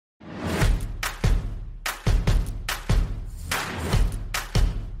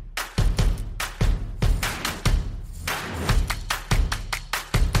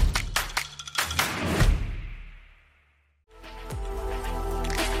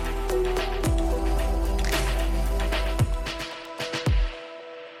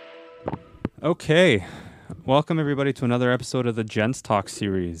Okay, welcome everybody to another episode of the Gents Talk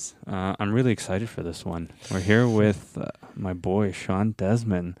series. I'm really excited for this one. We're here with my boy Shawn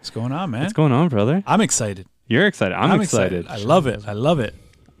Desman. What's going on, man? What's going on, brother? I'm excited. You're excited. I'm excited. I love it. I love it.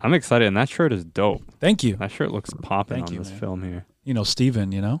 I'm excited, and that shirt is dope. Thank you. That shirt looks popping Thank on you, this man. film here. You know,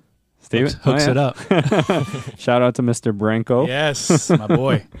 Steven, Steven hooks it up. Shout out to Mr. Branco. Yes, my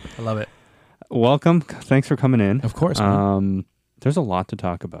boy. I love it. Welcome. Thanks for coming in. Of course, man. There's a lot to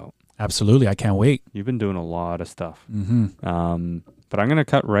talk about. Absolutely. I can't wait. You've been doing a lot of stuff. Mm-hmm. But I'm going to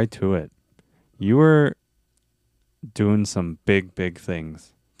cut right to it. You were doing some big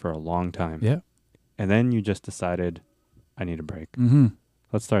things for a long time. Yeah. And then you just decided, I need a break. Mm-hmm.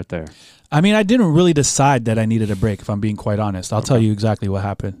 Let's start there. I mean, I didn't really decide that I needed a break, if I'm being quite honest. I'll tell you exactly what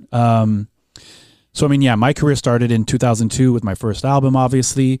happened. My career started in 2002 with my first album,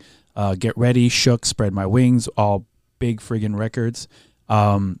 obviously. Get Ready, Shook, Spread My Wings, all big friggin' records.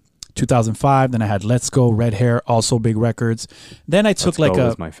 2005, then I had Let's Go, Red Hair, also big records. Then I took Let's Go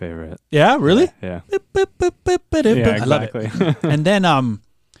was my favorite. Yeah, really? Yeah. I love it. And then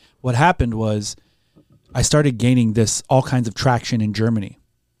what happened was I started gaining all kinds of traction in Germany.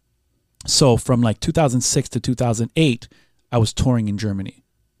 So from like 2006 to 2008, I was touring in Germany.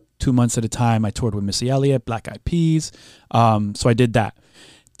 2 months at a time, I toured with Missy Elliott, Black Eyed Peas. So I did that.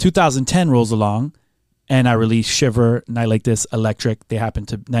 2010 rolls along, and I released Shiver, Night Like This, Electric.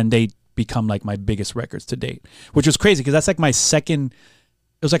 Then they become like my biggest records to date, which was crazy because that's like my second,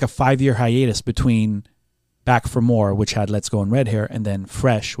 it was like a 5-year hiatus between Back for More, which had Let's Go and Red Hair, and then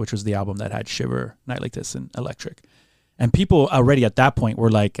Fresh, which was the album that had Shiver, Night Like This, and Electric. And people already at that point were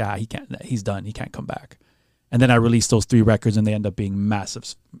like, he's done, he can't come back. And then I released those 3 records, and they end up being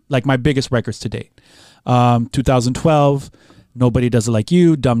massive, like my biggest records to date. 2012, Nobody Does It Like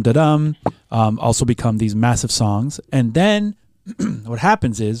You, Dum Da Dum, also become these massive songs. And then what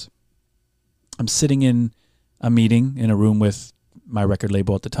happens is I'm sitting in a meeting in a room with my record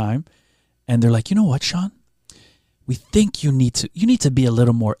label at the time, and they're like, you know what, Shawn? We think you need to be a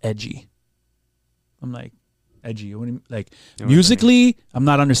little more edgy. I'm like, edgy? What do you mean? Like, musically, I'm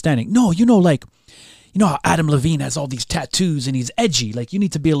not understanding. No, how Adam Levine has all these tattoos and he's edgy. Like, you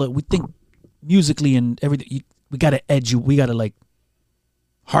need to be we think musically and everything, we got to edge you. We got to like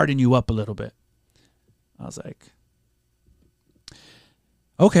harden you up a little bit. I was like,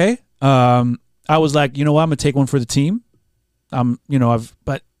 okay. I was like, you know what? I'm going to take one for the team.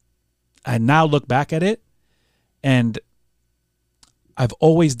 But I now look back at it, and I've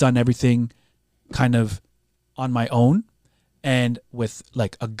always done everything kind of on my own and with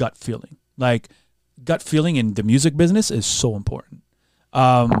like a gut feeling. Like, gut feeling in the music business is so important.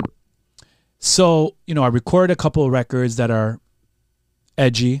 So, I recorded a couple of records that are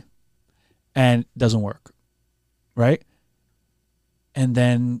edgy and doesn't work, right? And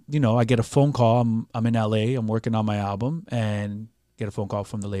then, I get a phone call. I'm in LA. I'm working on my album, and get a phone call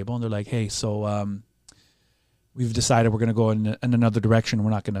from the label, and they're like, hey, so we've decided we're going to go in another direction.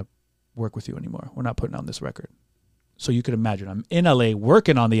 We're not going to work with you anymore. We're not putting on this record. So you could imagine I'm in LA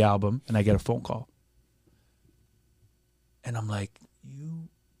working on the album, and I get a phone call. And I'm like,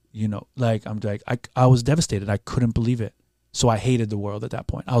 I was devastated. I couldn't believe it. So I hated the world at that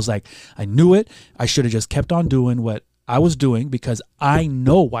point. I was like, I knew it. I should have just kept on doing what I was doing, because I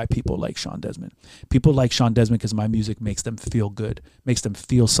know why people like Shawn Desman. People like Shawn Desman because my music makes them feel good, makes them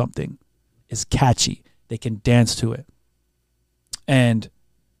feel something. It's catchy. They can dance to it. And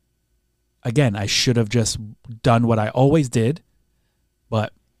again, I should have just done what I always did,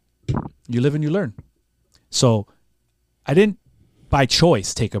 but you live and you learn. So I didn't by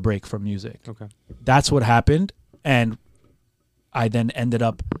choice take a break from music. Okay. That's what happened. And I then ended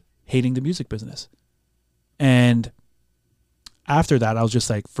up hating the music business. And after that, I was just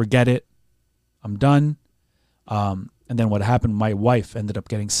like, forget it. I'm done. And then what happened, my wife ended up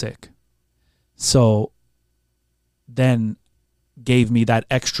getting sick. So then gave me that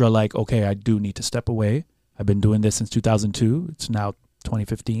extra like, okay, I do need to step away. I've been doing this since 2002. It's now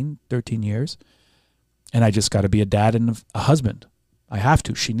 2015, 13 years. And I just got to be a dad and a husband. I have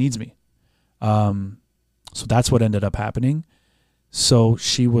to. She needs me. So that's what ended up happening. So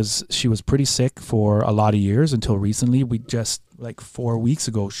she was pretty sick for a lot of years until recently. We just, like 4 weeks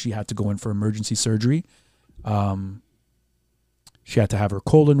ago, she had to go in for emergency surgery. She had to have her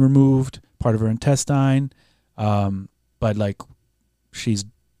colon removed, part of her intestine. But like she's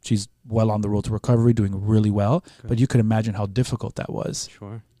well on the road to recovery, doing really well. Good. But you could imagine how difficult that was.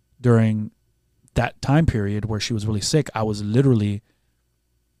 Sure. During that time period where she was really sick, I was literally,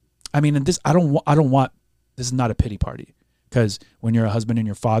 and this, I don't want, this is not a pity party. Because when you're a husband and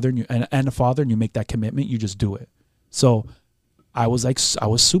your father and a father and you make that commitment, you just do it. So I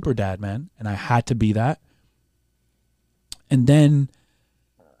was super dad, man. And I had to be that. And then,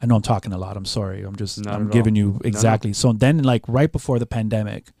 I know I'm talking a lot. I'm sorry. I'm giving you exactly. No. So then, like, right before the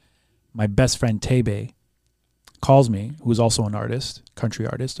pandemic, my best friend Tebe calls me, who's also an artist, country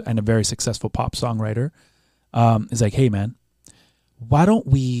artist, and a very successful pop songwriter. Is like, hey, man, why don't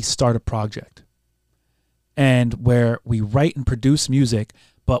we start a project? And where we write and produce music,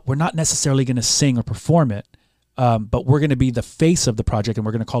 but we're not necessarily going to sing or perform it. But we're going to be the face of the project, and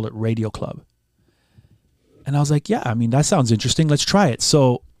we're going to call it Radio Club. And I was like, yeah, I mean, that sounds interesting. Let's try it.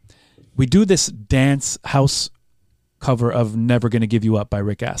 So we do this dance house cover of Never Gonna Give You Up by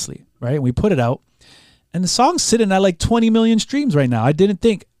Rick Astley, right? And we put it out, and the song's sitting at like 20 million streams right now. I didn't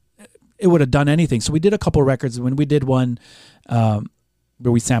think it would have done anything. So we did a couple records. When we did one where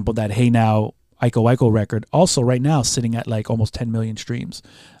we sampled that Hey Now Iko Iko record, also right now sitting at like almost 10 million streams.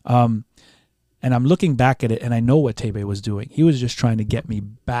 And I'm looking back at it, and I know what Tebe was doing. He was just trying to get me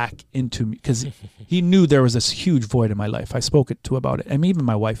back into me, because he knew there was this huge void in my life. I spoke to about it, and even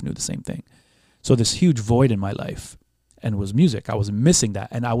my wife knew the same thing. So this huge void in my life, and it was music. I was missing that,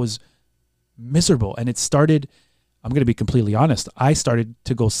 and I was miserable. And it started, I'm going to be completely honest, I started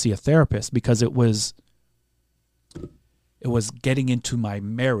to go see a therapist because it was getting into my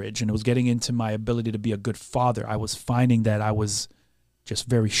marriage, and it was getting into my ability to be a good father. I was finding that I was just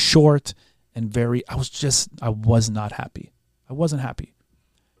very short, and I was not happy. I wasn't happy.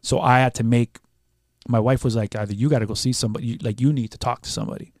 So I had to my wife was like, either you got to go see somebody, like you need to talk to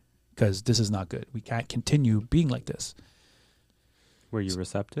somebody, because this is not good. We can't continue being like this. Were you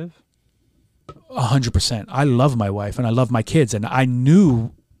receptive? 100%. I love my wife and I love my kids. And I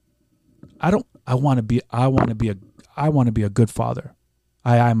knew I want to be a good father.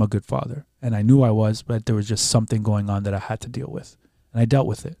 I am a good father. And I knew I was, but there was just something going on that I had to deal with. And I dealt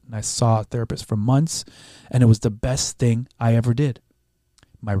with it. And I saw a therapist for months, and it was the best thing I ever did.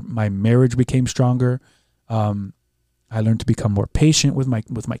 My marriage became stronger. I learned to become more patient with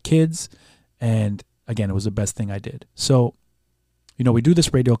my kids. And again, it was the best thing I did. So, we do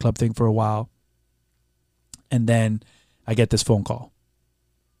this Radio Club thing for a while. And then I get this phone call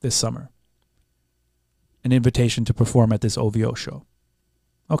this summer. An invitation to perform at this OVO show.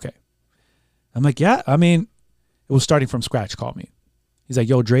 Okay. I'm like, yeah, I mean, it was starting from scratch. Call me. He's like,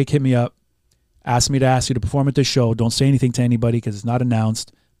 yo, Drake hit me up, asked me to ask you to perform at this show. Don't say anything to anybody because it's not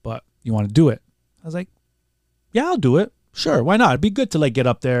announced, but you want to do it. I was like, yeah, I'll do it. Sure, why not? It'd be good to like get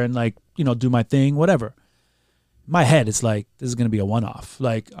up there and like, do my thing, whatever. In my head, it's like, this is going to be a one-off.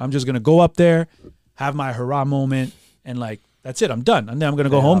 Like, I'm just going to go up there, have my hurrah moment, and like, that's it. I'm done. And then I'm going to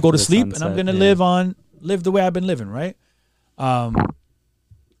go home, go to sleep, sunset, and I'm going to live the way I've been living, right?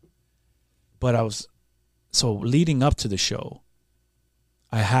 But so leading up to the show,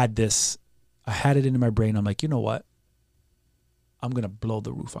 I had it in my brain. I'm like, you know what? I'm going to blow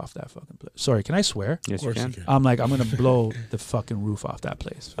the roof off that fucking place. Sorry, can I swear? Yes, you can. I'm like, I'm going to blow the fucking roof off that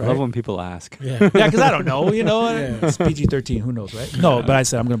place. Right? I love when people ask. Yeah, because I don't know, Yeah. It's PG-13, who knows, right? No, but I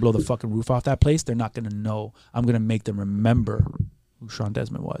said, I'm going to blow the fucking roof off that place. They're not going to know. I'm going to make them remember who Shawn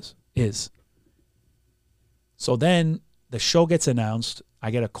Desman is. So then the show gets announced.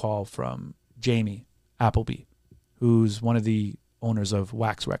 I get a call from Jamie Appleby, who's one of the owners of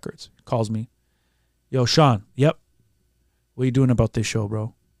Wax Records. Calls me. Yo, Shawn. Yep. What are you doing about this show,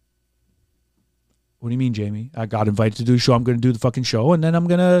 bro? What do you mean, Jamie? I got invited to do the show. I'm going to do the fucking show, and then I'm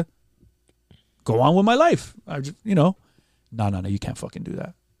going to go on with my life. No, you can't fucking do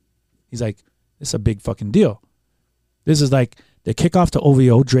that. He's like, this is a big fucking deal. This is like the kickoff to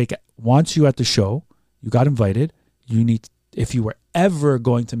OVO. Drake wants you at the show. You got invited. You need, if you were ever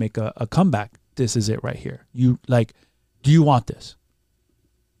going to make a comeback, this is it right here. Do you want this?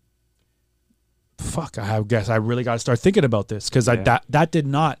 Fuck, I guess I really got to start thinking about this, because that did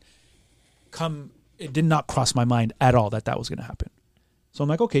not come, it did not cross my mind at all that was going to happen. So I'm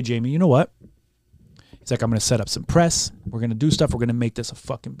like, okay, Jamie, you know what? He's like, I'm going to set up some press. We're going to do stuff. We're going to make this a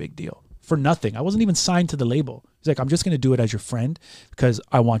fucking big deal. For nothing. I wasn't even signed to the label. He's like, I'm just going to do it as your friend because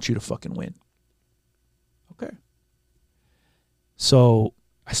I want you to fucking win. Okay. So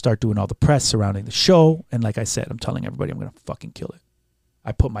I start doing all the press surrounding the show. And like I said, I'm telling everybody I'm going to fucking kill it.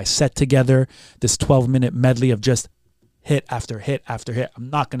 I put my set together, this 12-minute medley of just hit after hit after hit.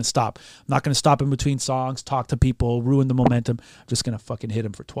 I'm not going to stop. I'm not going to stop in between songs, talk to people, ruin the momentum. I'm just going to fucking hit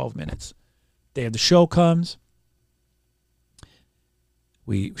them for 12 minutes. Day of the show comes.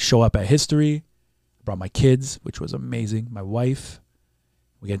 We show up at History. I brought my kids, which was amazing. My wife.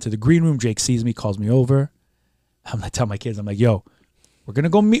 We get into the green room. Jake sees me, calls me over. I'm like, tell my kids, I'm like, yo, We're gonna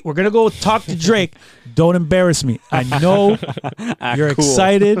go meet. We're gonna go talk to Drake. Don't embarrass me. I know you're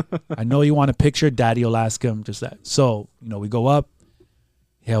excited. I know you want a picture. Daddy will ask him just that. So we go up.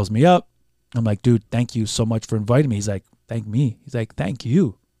 He hails me up. I'm like, dude, thank you so much for inviting me. He's like, thank me. He's like, thank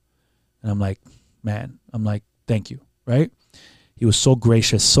you. And I'm like, man. I'm like, thank you. Right? He was so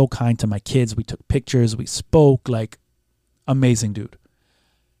gracious, so kind to my kids. We took pictures. We spoke. Like, amazing dude.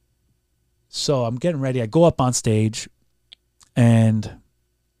 So I'm getting ready. I go up on stage. And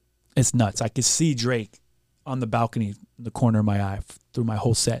it's nuts. I could see Drake on the balcony in the corner of my eye through my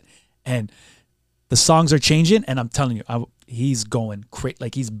whole set. And the songs are changing. And I'm telling you, he's going crazy.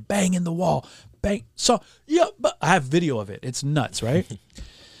 Like he's banging the wall. Bang. So, yeah, but I have video of it. It's nuts, right?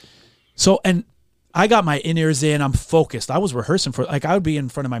 So, and I got my in-ears in. I'm focused. I was rehearsing for, like, I would be in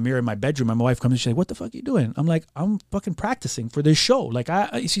front of my mirror in my bedroom. And my wife comes and she's like, what the fuck are you doing? I'm like, I'm fucking practicing for this show. Like,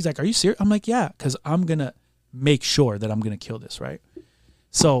 she's like, are you serious? I'm like, yeah, because I'm going to make sure that I'm going to kill this, right?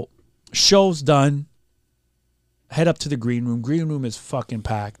 So, show's done. Head up to the green room. Green room is fucking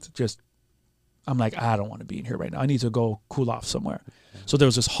packed. I'm like, I don't want to be in here right now. I need to go cool off somewhere. So there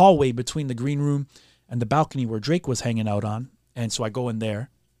was this hallway between the green room and the balcony where Drake was hanging out on. And so I go in there.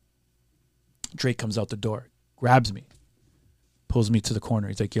 Drake comes out the door, grabs me, pulls me to the corner.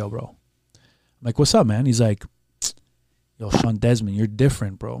 He's like, yo, bro. I'm like, what's up, man? He's like, yo, Shawn Desman, you're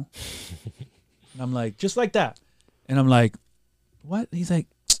different, bro. And I'm like, just like that. And I'm like, what? He's like,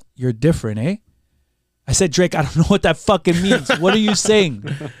 you're different, eh? I said, Drake, I don't know what that fucking means. What are you saying?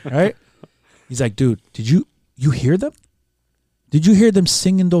 Right? He's like, dude, did you hear them? Did you hear them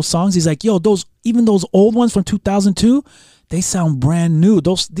singing those songs? He's like, yo, even those old ones from 2002, they sound brand new.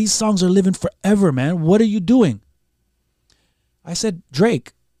 These songs are living forever, man. What are you doing? I said,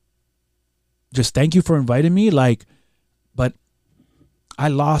 Drake, just thank you for inviting me. Like, but I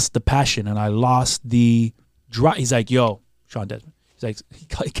lost the passion and I lost the drive. He's like, yo, Shawn Desman. He's like, he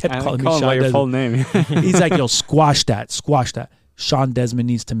kept calling me Shawn by your Desman. full name. He's like, yo, squash that. Shawn Desman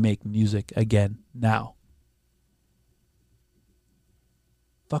needs to make music again now.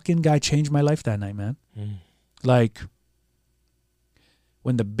 Fucking guy changed my life that night, man. Like,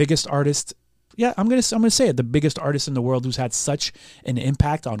 when the biggest artist, I'm gonna say it, the biggest artist in the world who's had such an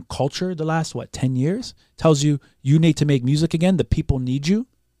impact on culture the last 10 years tells you need to make music again. The people need you.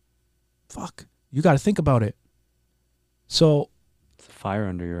 Fuck, you got to think about it. So, it's a fire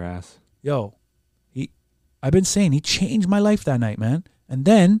under your ass. Yo, I've been saying he changed my life that night, man. And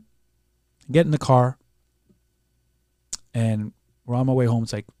then I get in the car and we're on my way home.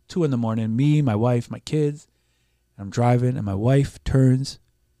 It's like 2 a.m. Me, my wife, my kids. I'm driving and my wife turns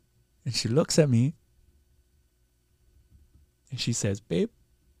and she looks at me and she says, babe,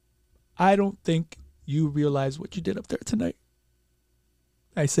 I don't think you realize what you did up there tonight.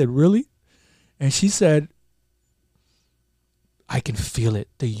 I said, really? And she said, I can feel it.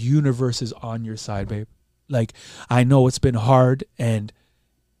 The universe is on your side, babe. Like, I know it's been hard and,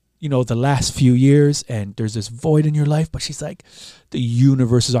 the last few years and there's this void in your life, but she's like, the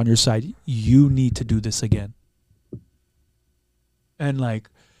universe is on your side. You need to do this again. And like,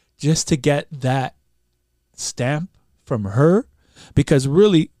 just to get that stamp from her, because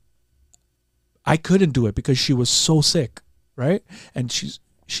really, I couldn't do it because she was so sick, right? And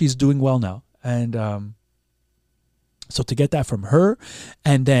she's doing well now. And so to get that from her,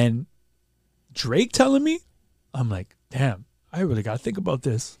 and then Drake telling me, I'm like, damn, I really got to think about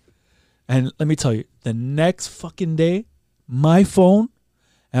this. And let me tell you, the next fucking day, my phone,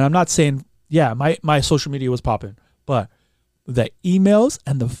 and I'm not saying, my social media was popping, but the emails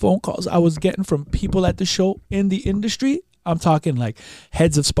and the phone calls I was getting from people at the show in the industry, I'm talking like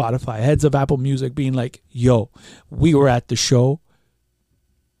heads of Spotify, heads of Apple Music being like, yo, we were at the show.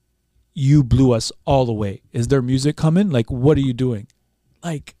 You blew us all the way. Is there music coming? Like, what are you doing?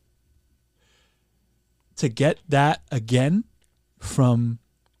 Like, to get that again from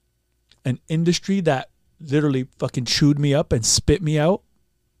an industry that literally fucking chewed me up and spit me out,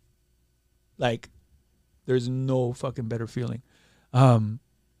 like, there's no fucking better feeling.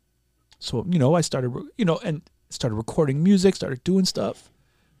 So, I started, and started recording music, started doing stuff.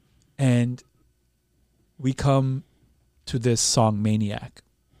 And we come to this song, Maniac,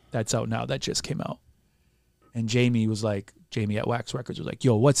 that's out now, that just came out. And Jamie at Wax Records was like,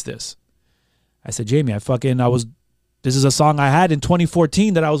 yo, what's this? I said, Jamie, this is a song I had in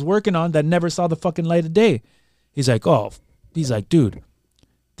 2014 that I was working on that never saw the fucking light of day. He's like, dude,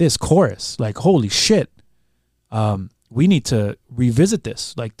 this chorus, like, holy shit. We need to revisit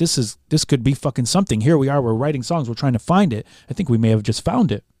this. Like, this could be fucking something. Here we are, we're writing songs, we're trying to find it. I think we may have just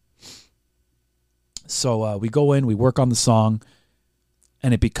found it. So we go in, we work on the song,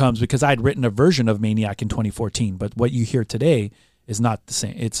 and it becomes, because I'd written a version of Maniac in 2014, but what you hear today is not the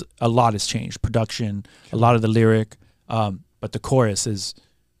same. It's a lot has changed. Production, a lot of the lyric, but the chorus is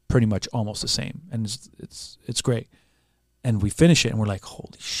pretty much almost the same, and it's great. And we finish it, and we're like,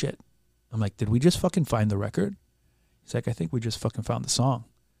 holy shit. I'm like, did we just fucking find the record? He's like, I think we just fucking found the song.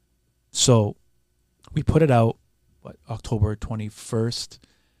 So we put it out, October 21st,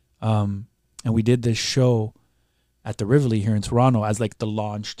 and we did this show at the Rivoli here in Toronto as like the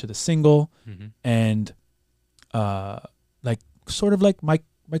launch to the single, and like sort of like my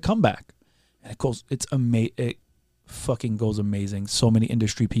comeback. And it fucking goes amazing. So many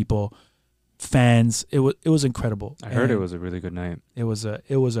industry people, fans. It was incredible. I heard it was a really good night. It was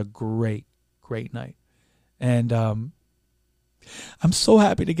a great night, and I'm so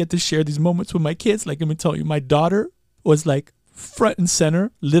happy to get to share these moments with my kids. Like, let me tell you, my daughter was like front and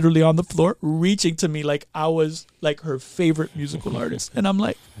center, literally on the floor, reaching to me like I was like her favorite musical artist. And I'm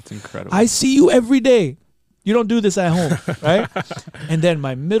like, that's incredible. I see you every day. You don't do this at home, right? And then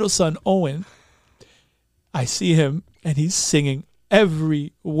my middle son, Owen, I see him and he's singing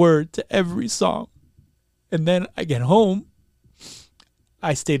every word to every song. And then I get home.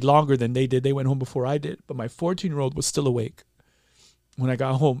 I stayed longer than they did. They went home before I did. But my 14-year-old was still awake when I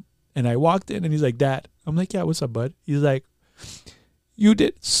got home. And I walked in and he's like, Dad. I'm like, yeah, what's up, bud? He's like, you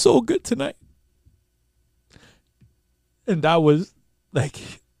did so good tonight. And that was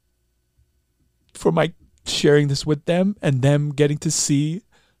like, for my sharing this with them and them getting to see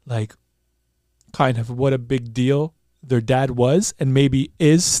like kind of what a big deal their dad was and maybe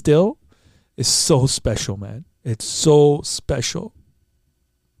is still, is so special, man. It's so special.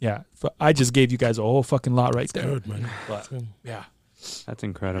 Yeah, I just gave you guys a whole fucking lot right there. Good, man. But, yeah. That's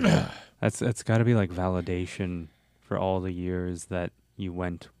incredible. It's got to be like validation for all the years that you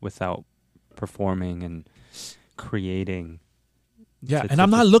went without performing and creating. Yeah, and I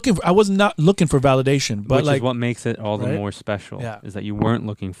was not looking for validation, but which like is what makes it all the right? more special. Yeah. Is that you weren't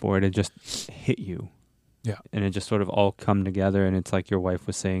looking for it; it just hit you. Yeah, and it just sort of all come together, and it's like your wife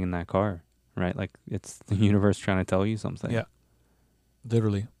was saying in that car, right? Like it's the universe trying to tell you something. Yeah,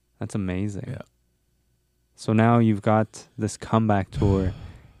 literally. That's amazing. Yeah. So now you've got this comeback tour,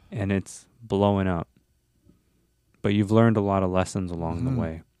 and it's blowing up. But you've learned a lot of lessons along the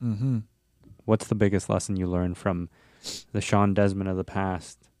way. Mm-hmm. What's the biggest lesson you learned from the Shawn Desman of the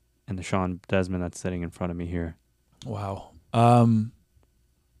past and the Shawn Desman that's sitting in front of me here? Wow.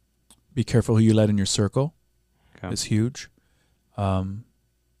 Be careful who you let in your circle. Okay. It's huge. Again,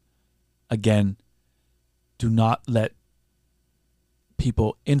 do not let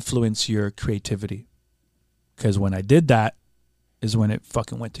people influence your creativity. Because when I did that is when it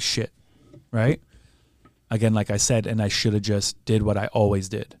fucking went to shit. Right? Again, like I said, and I should have just did what I always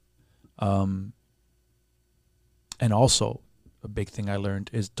did. And also, a big thing I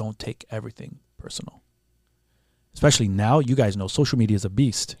learned is don't take everything personal. Especially now, you guys know social media is a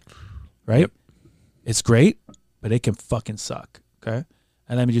beast, right? Yep. It's great, but it can fucking suck, okay?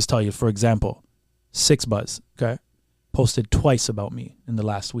 And let me just tell you, for example, 6buzz, okay, posted twice about me in the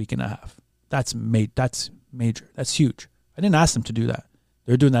last week and a half. That's major. That's huge. I didn't ask them to do that.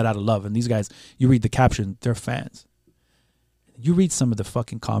 They're doing that out of love. And these guys, you read the caption, they're fans. You read some of the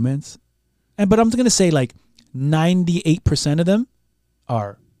fucking comments, but I'm going to say like 98% of them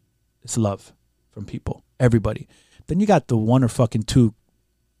it's love from people, everybody. Then you got the one or fucking two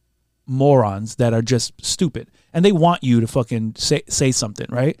morons that are just stupid and they want you to fucking say something,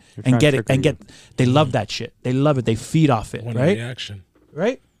 right? And get it and they love that shit. They love it. They feed off it, right? Reaction.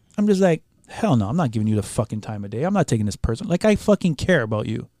 Right? I'm just like, hell no, I'm not giving you the fucking time of day. I'm not taking this person. Like, I fucking care about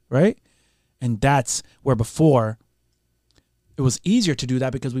you, right? And that's where before it was easier to do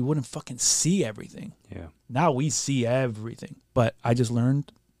that because we wouldn't fucking see everything. Yeah. Now we see everything. But I just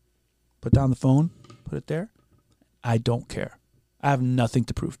learned, put down the phone, put it there. I don't care. I have nothing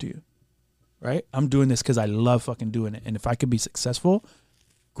to prove to you, right? I'm doing this because I love fucking doing it. And if I could be successful,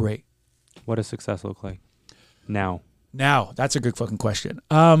 great. What does success look like now? Now, that's a good fucking question.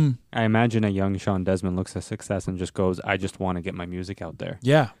 I imagine a young Shawn Desman looks at success and just goes, I just want to get my music out there.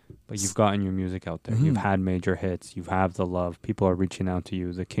 Yeah. But you've gotten your music out there. Mm-hmm. You've had major hits. You have the love. People are reaching out to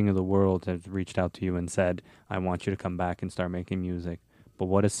you. The king of the world has reached out to you and said, I want you to come back and start making music. But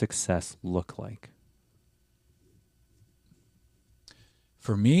what does success look like?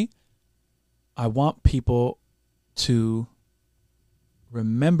 For me, I want people to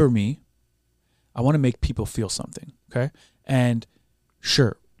remember me. I want to make people feel something, okay? And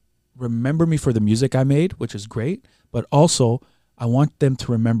sure, remember me for the music I made, which is great, but also I want them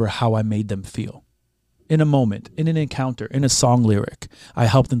to remember how I made them feel. In a moment, in an encounter, in a song lyric, I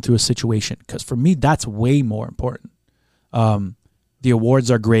helped them through a situation, because for me, that's way more important. The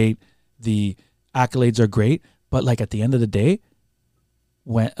awards are great, the accolades are great, but like at the end of the day,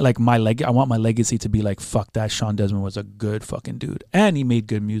 when like I want my legacy to be like, fuck that, Shawn Desman was a good fucking dude and he made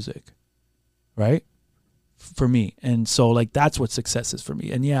good music, right? For me. And so like that's what success is for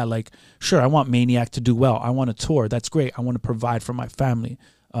me. And yeah, like sure, I want Maniac to do well. I want to tour. That's great. I want to provide for my family.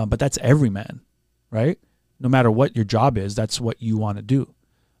 But that's every man, right? No matter what your job is, that's what you want to do.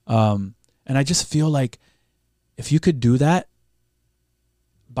 And I just feel like if you could do that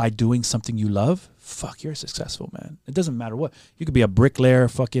by doing something you love, fuck, you're successful, man. It doesn't matter what. You could be a bricklayer,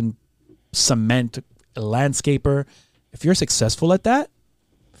 fucking cement, a landscaper. If you're successful at that,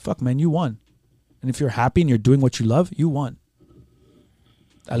 fuck, man, you won. And if you're happy and you're doing what you love, you won.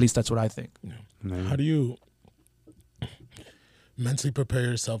 At least that's what I think. Yeah. How do you mentally prepare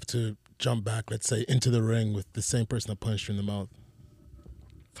yourself to jump back, let's say, into the ring with the same person that punched you in the mouth?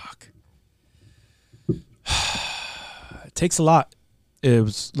 Fuck. It takes a lot. It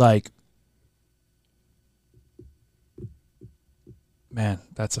was like, man,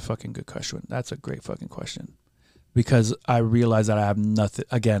 that's a fucking good question. That's a great fucking question. Because I realize that I have nothing,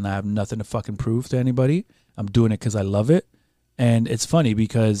 again, I have nothing to fucking prove to anybody. I'm doing it because I love it. And it's funny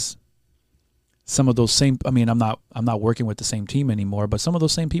because some of those same, I mean, I'm not working with the same team anymore, but some of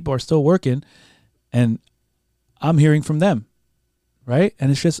those same people are still working and I'm hearing from them. Right?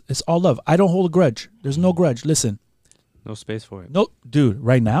 And it's all love. I don't hold a grudge. There's no grudge. Listen. No space for it. No, dude,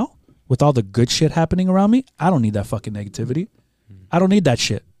 right now, with all the good shit happening around me, I don't need that fucking negativity. I don't need that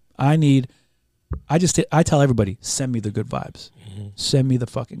shit. I tell everybody, send me the good vibes. Send me the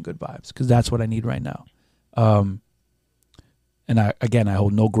fucking good vibes because that's what I need right now. And I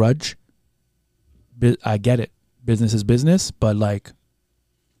hold no grudge. I get it. Business is business, but like,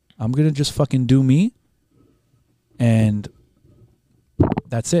 I'm going to just fucking do me. And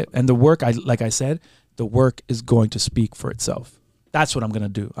that's it. And the work, like I said, the work is going to speak for itself. That's what I'm going to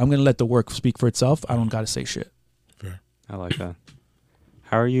do. I'm going to let the work speak for itself. I don't got to say shit. Fair. I like that.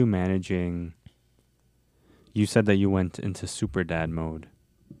 How are you managing? You said that you went into super dad mode.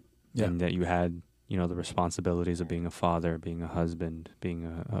 Yeah. And that you had, the responsibilities of being a father, being a husband, being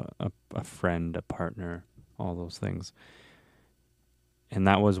a friend, a partner, all those things. And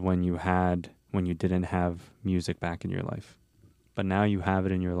that was when you didn't have music back in your life. But now you have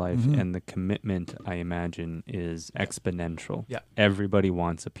it in your life, and the commitment, I imagine, is exponential. Yeah. Everybody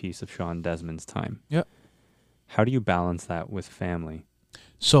wants a piece of Shawn Desman's time. Yeah. How do you balance that with family?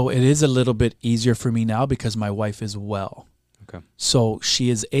 So it is a little bit easier for me now because my wife is well. Okay. So she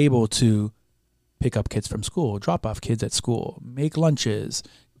is able to pick up kids from school, drop off kids at school, make lunches,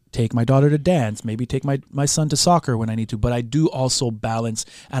 take my daughter to dance, maybe take my son to soccer when I need to. But I do also balance,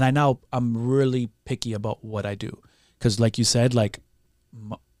 and I'm really picky about what I do. Because like you said, like,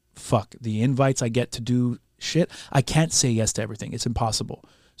 fuck, the invites I get to do shit, I can't say yes to everything. It's impossible.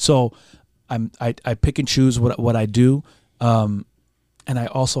 So I pick and choose what I do. And I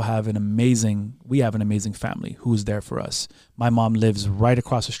also have we have an amazing family who's there for us. My mom lives right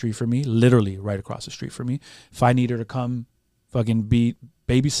across the street from me, literally right across the street from me. If I need her to come fucking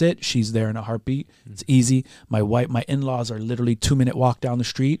babysit, she's there in a heartbeat. It's easy. My in-laws are literally 2-minute walk down the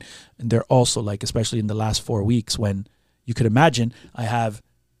street. And they're also like, especially in the last 4 weeks when you could imagine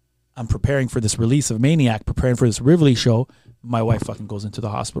I'm preparing for this release of Maniac, preparing for this Rivoli show. My wife fucking goes into the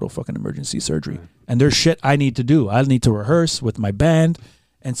hospital, fucking emergency surgery. And there's shit I need to do. I need to rehearse with my band.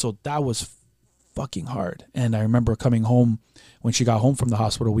 And so that was fucking hard. And I remember coming home when she got home from the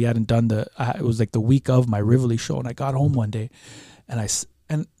hospital. We hadn't done it was like the week of my Rivoli show. And I got home one day and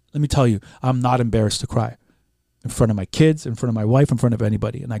let me tell you, I'm not embarrassed to cry in front of my kids, in front of my wife, in front of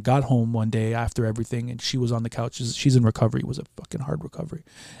anybody. And I got home one day after everything and she was on the couch. She's in recovery. It was a fucking hard recovery.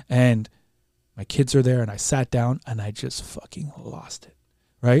 And my kids are there and I sat down and I just fucking lost it.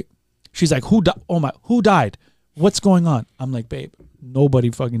 Right? She's like, who died? What's going on? I'm like, babe,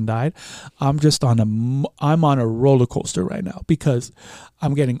 nobody fucking died. I'm on a roller coaster right now because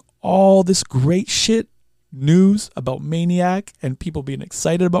I'm getting all this great shit news about Maniac and people being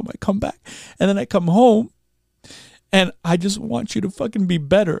excited about my comeback. And then I come home and I just want you to fucking be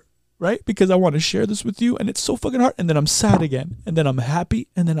better, right? Because I want to share this with you and it's so fucking hard. And then I'm sad again. And then I'm happy.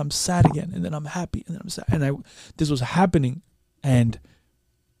 And then I'm sad again. And then I'm happy. And then I'm sad. And this was happening. And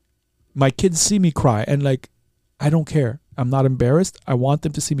my kids see me cry. And like, I don't care. I'm not embarrassed. I want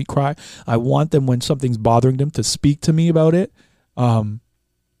them to see me cry. I want them when something's bothering them to speak to me about it.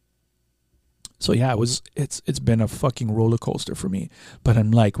 So yeah, it's been a fucking roller coaster for me. But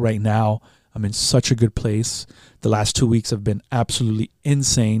I'm like, right now, I'm in such a good place. The last 2 weeks have been absolutely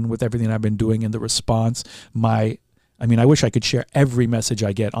insane with everything I've been doing and the response. I wish I could share every message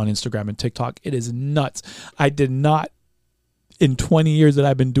I get on Instagram and TikTok. It is nuts. I did not, in 20 years that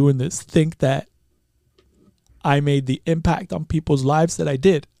I've been doing this, think that I made the impact on people's lives that I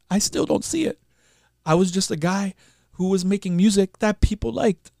did. I still don't see it. I was just a guy who was making music that people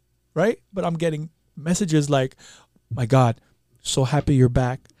liked, right? But I'm getting messages like, my God, so happy you're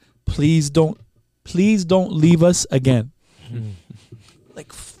back. Please don't leave us again.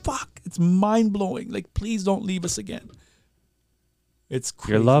 Like, fuck, it's mind blowing. Like, please don't leave us again. It's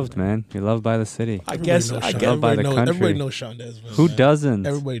crazy. You're loved, man. You're loved by the city. I guess loved by the country. Everybody knows Shawn Desman. Who doesn't?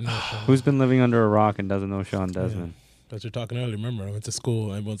 Everybody knows Shawn. Who's been living under a rock and doesn't know Shawn Desman? Yeah. That's what you're talking earlier. Remember, I went to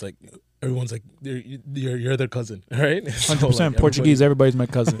school. Everyone's like, you're their cousin, right? 100% so, like, Portuguese. Everybody's my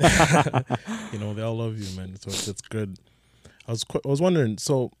cousin. You know, they all love you, man. So it's good. I was wondering.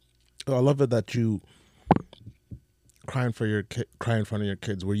 So I love it that you cry in front of your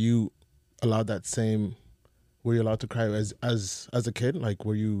kids. Were you allowed that same? Were you allowed to cry as a kid? Like,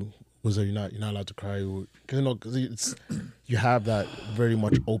 you're not allowed to cry? Because you have that very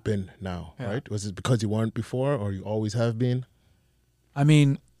much open now, right? Was it because you weren't before, or you always have been? I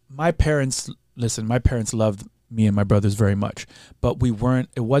mean, my parents loved me and my brothers very much, but we weren't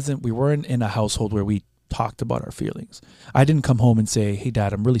in a household where we talked about our feelings. I didn't come home and say, "Hey,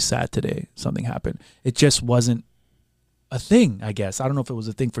 Dad, I'm really sad today. Something happened." It just wasn't a thing, I guess. I don't know if it was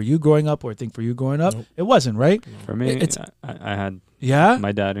a thing for you growing up or a thing for you growing up. Nope. It wasn't, right? For me, I had... Yeah?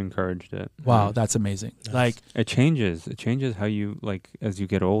 My dad encouraged it. Wow, that's amazing. Nice. Like, it changes how you, like, as you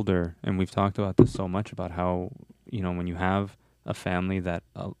get older, and we've talked about this so much, about how, you know, when you have a family that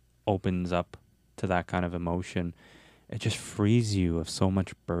opens up to that kind of emotion, it just frees you of so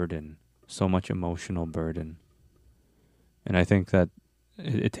much burden, so much emotional burden. And I think that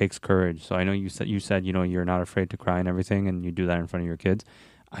it takes courage. So I know you said, you know, you're not afraid to cry and everything, and you do that in front of your kids.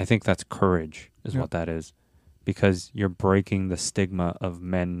 I think that's courage is what that is, because you're breaking the stigma of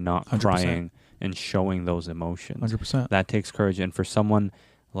men not 100%. Crying and showing those emotions. 100%. That takes courage. And for someone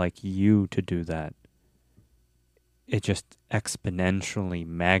like you to do that, it just exponentially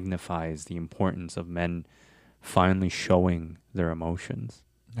magnifies the importance of men finally showing their emotions.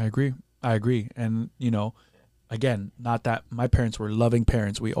 I agree. And, you know, again, not that my parents were loving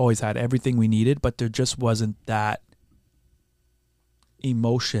parents. We always had everything we needed, but there just wasn't that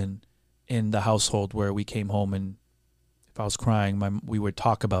emotion in the household where we came home and if I was crying, we would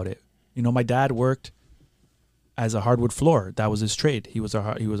talk about it. You know, my dad worked as a hardwood floor. That was his trade. He would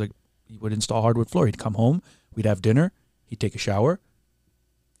install hardwood floor. He'd come home, we'd have dinner, he'd take a shower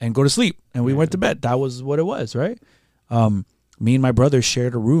and go to sleep. And we went to bed. That was what it was, right? Me and my brother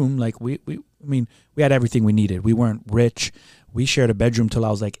shared a room. Like we had everything we needed. We weren't rich. We shared a bedroom till I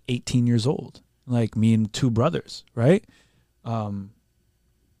was like 18 years old. Like me and two brothers, right?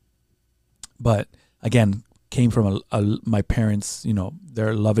 But again, came from my parents, you know,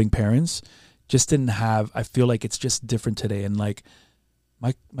 they're loving parents. Just didn't have, I feel like it's just different today. And like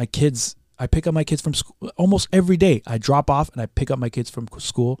my kids, I pick up my kids from school almost every day. I drop off and I pick up my kids from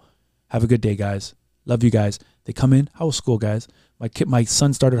school. Have a good day, guys. Love you guys. They come in. How was school, guys? My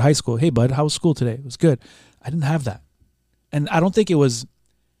son started high school. Hey, bud, how was school today? It was good. I didn't have that. And I don't think it was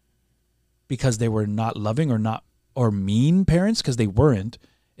because they were not loving or mean parents, because they weren't.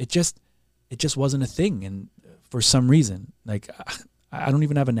 It just wasn't a thing. And for some reason, like, I don't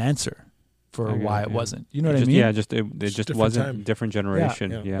even have an answer for why it wasn't. You know what I mean? Yeah, it just wasn't a different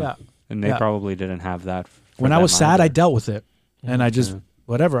generation. Yeah. And they probably didn't have that. When I was sad, I dealt with it. And I just,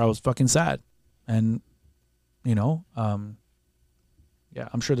 whatever, I was fucking sad. And, you know, I'm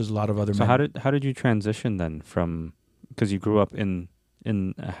sure there's a lot of other men. So how did you transition then from, because you grew up in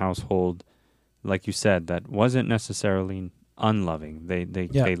a household, like you said, that wasn't necessarily unloving.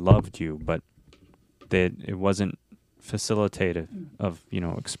 They loved you, but it wasn't facilitative of, you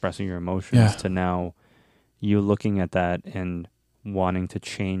know, expressing your emotions, to now you looking at that and wanting to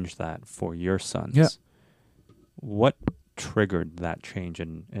change that for your sons. Yeah. What triggered that change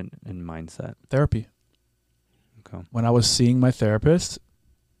in mindset? Therapy. Okay. When I was seeing my therapist,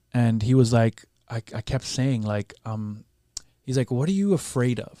 and he was like, I kept saying, like, he's like, what are you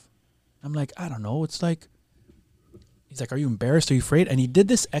afraid of? I'm like, I don't know. It's like, he's like, are you embarrassed? Are you afraid? And he did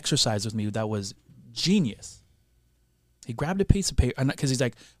this exercise with me that was genius. He grabbed a piece of paper, because he's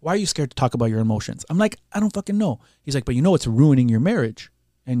like, why are you scared to talk about your emotions? I'm like, I don't fucking know. He's like, but you know it's ruining your marriage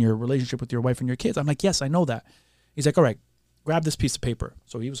and your relationship with your wife and your kids. I'm like, yes, I know that. He's like, all right, grab this piece of paper.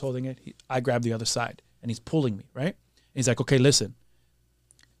 So he was holding it. I grabbed the other side, and he's pulling me, right? And he's like, okay, listen.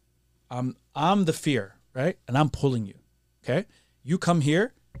 I'm the fear, right? And I'm pulling you, okay? You come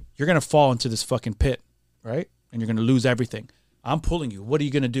here, you're going to fall into this fucking pit, right? And you're going to lose everything. I'm pulling you. What are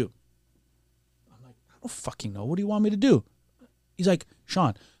you going to do? I'm like, I don't fucking know. What do you want me to do? He's like,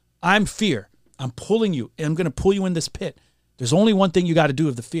 Shawn, I'm fear. I'm pulling you, and I'm going to pull you in this pit. There's only one thing you got to do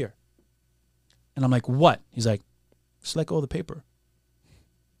with the fear. And I'm like, what? He's like, just let go of the paper.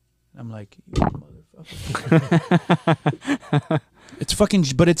 I'm like, you motherfucker. It's fucking,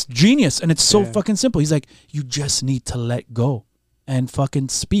 but it's genius and it's so fucking simple. He's like, you just need to let go and fucking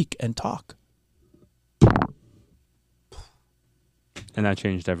speak and talk. And that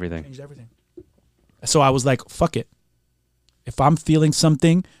changed everything. Changed everything. So I was like, fuck it. If I'm feeling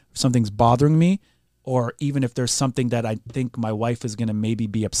something, if something's bothering me, or even if there's something that I think my wife is going to maybe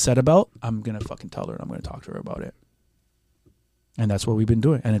be upset about, I'm going to fucking tell her. I'm going to talk to her about it. And that's what we've been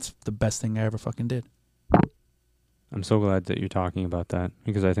doing. And it's the best thing I ever fucking did. I'm so glad that you're talking about that,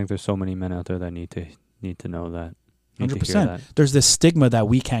 because I think there's so many men out there that need to know that. 100%. There's this stigma that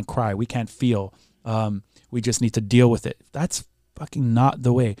we can't cry, we can't feel. We just need to deal with it. That's fucking not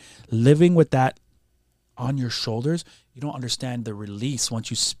the way. Living with that on your shoulders, you don't understand the release once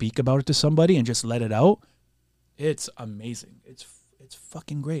you speak about it to somebody and just let it out. It's amazing. It's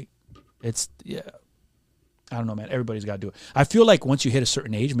fucking great. It's, yeah. I don't know, man. Everybody's got to do it. I feel like once you hit a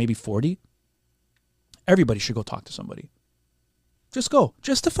certain age, maybe 40, everybody should go talk to somebody. Just go.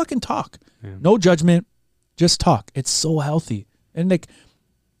 Just to fucking talk. Yeah. No judgment. Just talk. It's so healthy. And like,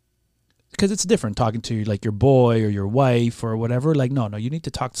 because it's different talking to like your boy or your wife or whatever. Like, no, you need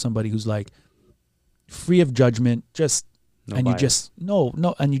to talk to somebody who's like free of judgment. Just, no and bias. You just, no,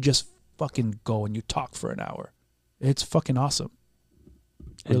 and you just fucking go and you talk for an hour. It's fucking awesome.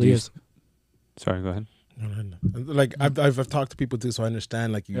 It really is. Sorry, go ahead. No. Like I've talked to people too, so I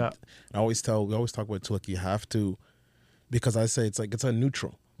understand. Like we always talk about it too, like you have to, because I say it's a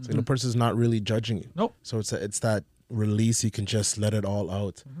neutral. So the person's not really judging you. Nope. So it's that release. You can just let it all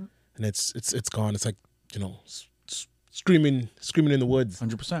out, and it's gone. It's like, screaming in the woods.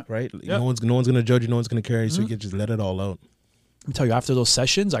 100%. Right. Yep. No one's gonna judge you. No one's gonna care you. So you can just let it all out. Let me tell you, after those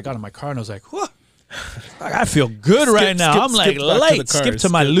sessions, I got in my car and I was like, whoa. I feel good right now. I'm like, light. Skip to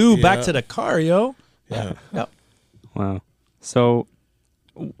my loo, back to the car, yo. Yeah. Yep. Wow. So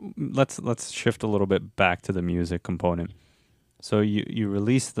let's shift a little bit back to the music component. So you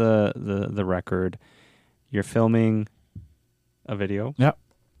release the record. You're filming a video. Yep.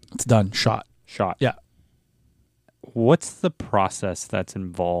 It's done. Shot. Yeah. What's the process that's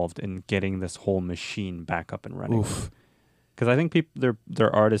involved in getting this whole machine back up and running? Oof. Because I think there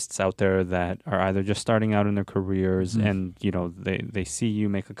are artists out there that are either just starting out in their careers and, they see you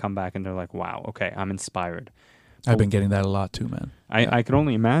make a comeback and they're like, wow, okay, I'm inspired. I've been getting that a lot too, man. I can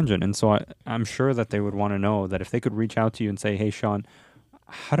only imagine. And so I'm sure that they would want to know that if they could reach out to you and say, hey, Shawn,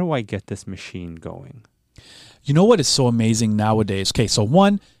 how do I get this machine going? You know what is so amazing nowadays? Okay, so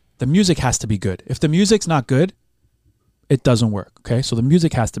one, the music has to be good. If the music's not good, it doesn't work, okay? So the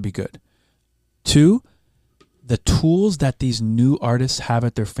music has to be good. Two, the tools that these new artists have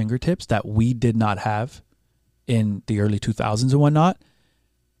at their fingertips that we did not have in the early 2000s and whatnot,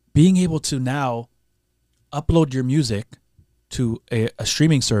 being able to now upload your music to a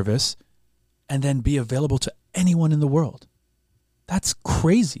streaming service and then be available to anyone in the world. That's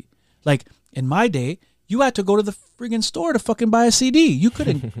crazy. Like in my day, you had to go to the friggin' store to fucking buy a CD. You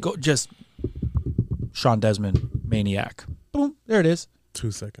couldn't go just Shawn Desman, Maniac. Boom, there it is.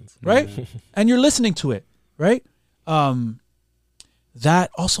 2 seconds. Right? And you're listening to it, right? That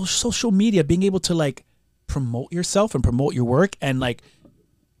also social media, being able to like promote yourself and promote your work and like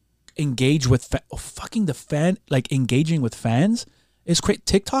engage with engaging with fans is great.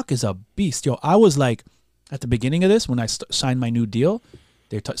 TikTok is a beast. Yo, I was like, at the beginning of this, when I signed my new deal,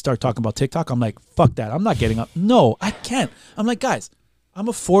 they start talking about TikTok. I'm like, fuck that. I'm not getting up. No, I can't. I'm like, guys, I'm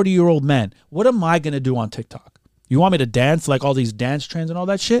a 40-year-old man. What am I going to do on TikTok? You want me to dance like all these dance trends and all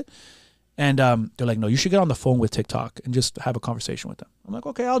that shit? And they're like, no, you should get on the phone with TikTok and just have a conversation with them. I'm like,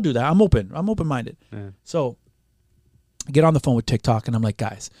 okay, I'll do that. I'm open-minded. Yeah. So I get on the phone with TikTok and I'm like,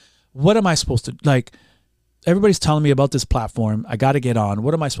 guys, what am I supposed to, like, everybody's telling me about this platform. I got to get on.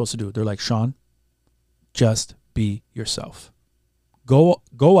 What am I supposed to do? They're like, Shawn, just be yourself.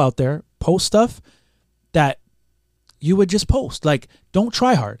 Go out there, post stuff that you would just post. Like, don't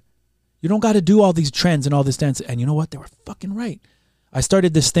try hard. You don't got to do all these trends and all this dance. And you know what? They were fucking right. I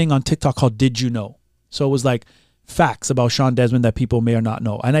started this thing on TikTok called Did You Know? So it was like facts about Shawn Desman that people may or not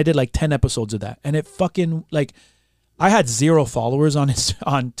know. And I did like 10 episodes of that. And it fucking, like, I had 0 followers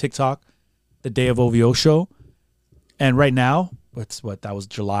on TikTok the day of OVO show. And right now, that was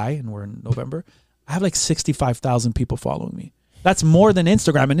July and we're in November. I have like 65,000 people following me. That's more than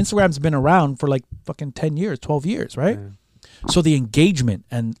Instagram. And Instagram's been around for like fucking 10 years, 12 years, right? Yeah. So the engagement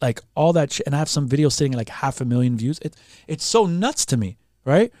and like all that shit, and I have some videos sitting at like 500,000 views. It's so nuts to me,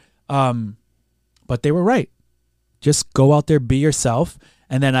 right? But they were right. Just go out there, be yourself.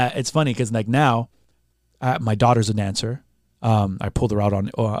 And then it's funny because like now, my daughter's a dancer. I pulled her out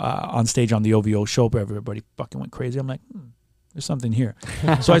on stage on the OVO show, but everybody fucking went crazy. I'm like, there's something here.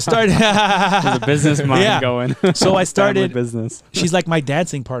 So I started there's a business mind going. So I started business. She's like my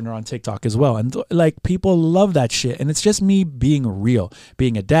dancing partner on TikTok as well. And like people love that shit. And it's just me being real,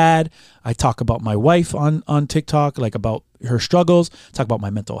 being a dad. I talk about my wife on TikTok, like about her struggles, talk about my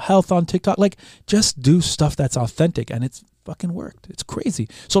mental health on TikTok, like just do stuff that's authentic. And it's fucking worked. It's crazy.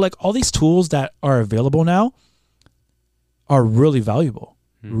 So like all these tools that are available now are really valuable,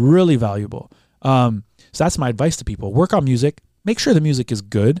 really valuable. So that's my advice to people. Work on music, make sure the music is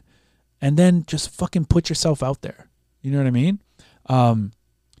good, and then just fucking put yourself out there. You know what I mean?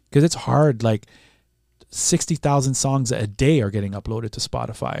 Because it's hard. Like 60,000 songs a day are getting uploaded to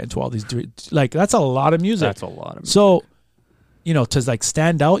Spotify and to all these, like that's a lot of music. That's a lot of music. So, you know, to like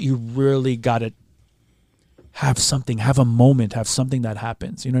stand out, you really got to have something, have a moment, have something that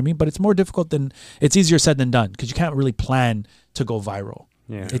happens. You know what I mean? But it's more difficult it's easier said than done because you can't really plan to go viral.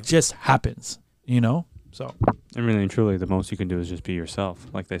 Yeah. It just happens, you know? So. And really and truly, the most you can do is just be yourself,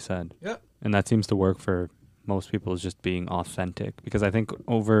 like they said. Yeah. And that seems to work for most people, is just being authentic. Because I think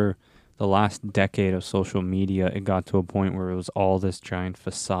over the last decade of social media, it got to a point where it was all this giant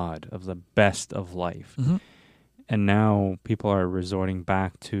facade of the best of life. Mm-hmm. And now people are resorting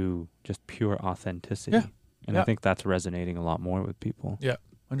back to just pure authenticity. Yeah. And I think that's resonating a lot more with people. Yeah,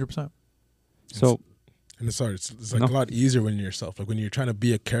 100%. So, it's like a lot easier when you're yourself. Like when you're trying to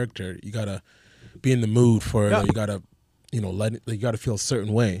be a character, you gotta be in the mood for it. Or you gotta, you gotta feel a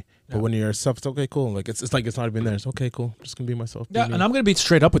certain way. But when you're yourself, it's okay, cool. Like it's like it's not even there. It's okay, cool. I'm just gonna be myself. Yeah, and I'm gonna be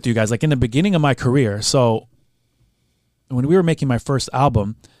straight up with you guys. Like in the beginning of my career, so when we were making my first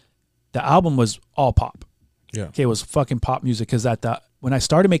album, the album was all pop. Yeah. Okay, it was fucking pop music because when I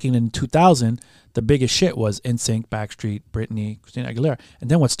started making it in 2000, the biggest shit was NSYNC, Backstreet, Britney, Christina Aguilera. And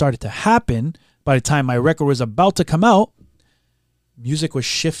then what started to happen, by the time my record was about to come out, music was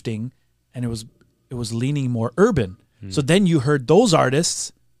shifting and it was leaning more urban. So then you heard those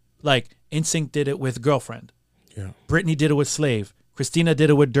artists, like NSYNC did it with Girlfriend. Yeah. Britney did it with Slave. Christina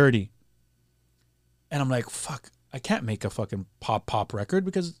did it with Dirty. And I'm like, fuck, I can't make a fucking pop record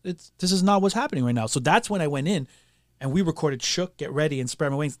because this is not what's happening right now. So that's when I went in and we recorded Shook, Get Ready, and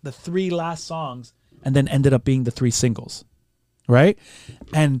Spread My Wings, the 3 last songs, and then ended up being the 3 singles, right?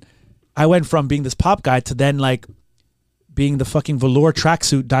 And I went from being this pop guy to then like being the fucking velour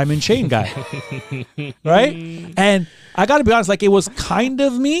tracksuit diamond chain guy, right? And I got to be honest, like it was kind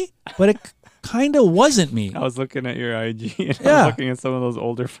of me, but it kind of wasn't me. I was looking at your IG and I Yeah. was looking at some of those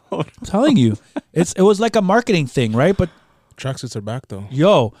older photos. I'm telling you, it was like a marketing thing, right? But Tracksuits are back though.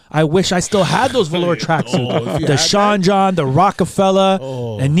 yo, I wish I still had those velour tracksuits. if you The had Shawn John, the Rockefeller,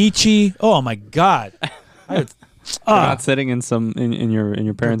 and Nietzsche. Oh my God. They're not sitting in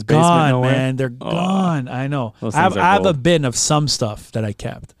your parents' basement. Gone, Nowhere. man. They're gone. I know. Those I things are have a gold. bin of some stuff that I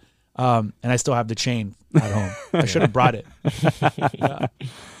kept. And I still have the chain at home. I should have brought it. Yeah.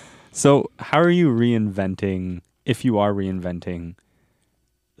 So how are you reinventing, if you are reinventing,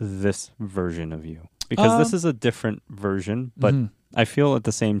 this version of you? Because this is a different version, but I feel at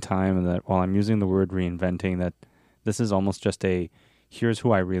the same time that while I'm using the word reinventing, that this is almost just here's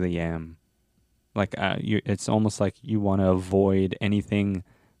who I really am. Like it's almost like you want to avoid anything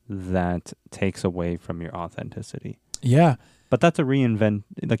that takes away from your authenticity. Yeah. But that's a reinvent.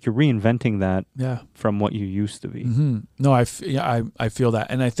 Like you're reinventing that Yeah. from what you used to be. Mm-hmm. No, I feel that,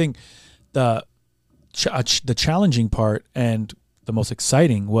 and I think the challenging part and the most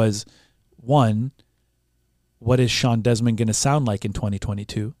exciting was one. What is Shawn Desman going to sound like in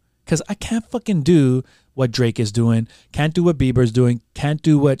 2022? Because I can't fucking do what Drake is doing, can't do what Bieber's doing, can't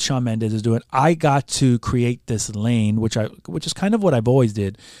do what Shawn Mendes is doing. I got to create this lane, which is kind of what I've always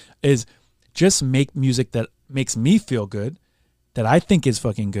did, is just make music that makes me feel good, that I think is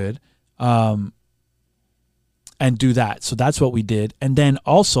fucking good, and do that. So that's what we did. And then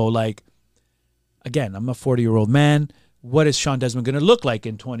also, like, again, I'm a 40-year-old man. What is Shawn Desman going to look like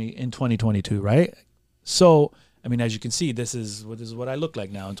in 2022, right? So, I mean, as you can see, this is what I look like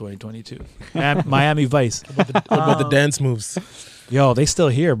now in 2022. Miami Vice. What about the dance moves? Yo, they still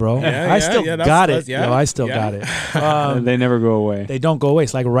here, bro. I still got it. Yo, I still got it. They never go away. They don't go away.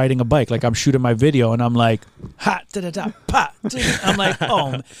 It's like riding a bike. Like I'm shooting my video and I'm like, ha, da da da, pa. Da-da. I'm like,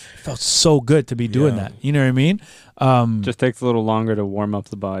 oh, it felt so good to be doing that. You know what I mean? Just takes a little longer to warm up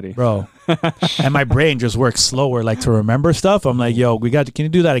the body, bro. And my brain just works slower, like to remember stuff. I'm like, yo, can you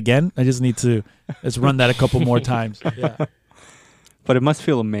do that again? I just need to let's run that a couple more times. Yeah. But it must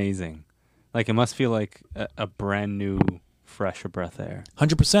feel amazing. Like it must feel like a brand new, fresh breath air.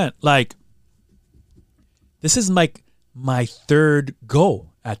 100%. Like this is like my third go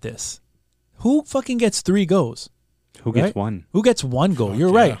at this. Who fucking gets 3 goes? Who gets one? Who gets one goal?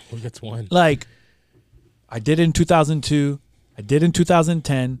 You're right. Who gets one? Like, I did it in 2002. I did in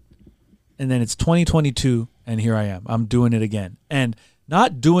 2010. And then it's 2022. And here I am. I'm doing it again. And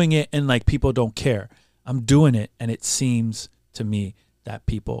not doing it and like people don't care. I'm doing it. And it seems to me that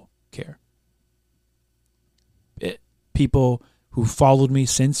people care. People who followed me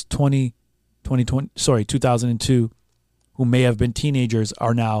since 2002, who may have been teenagers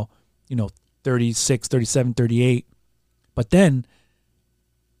are now, 36, 37, 38. But then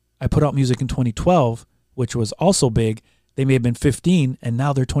I put out music in 2012, which was also big. They may have been 15 and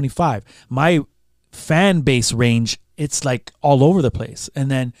now they're 25. My fan base range, it's like all over the place.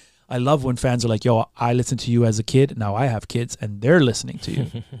 And then I love when fans are like, yo, I listened to you as a kid. Now I have kids and they're listening to you.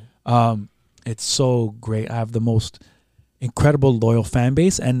 It's so great. I have the most incredible loyal fan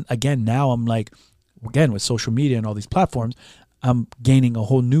base. And again, now I'm like, again, with social media and all these platforms, I'm gaining a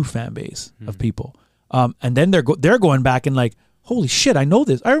whole new fan base of people. And then they're going back and like, holy shit, I know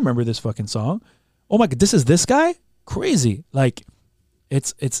this. I remember this fucking song. Oh my God, this is this guy? Crazy. Like,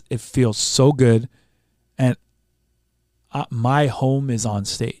 it feels so good. And my home is on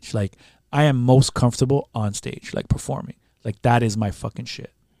stage. Like, I am most comfortable on stage, like performing. Like, that is my fucking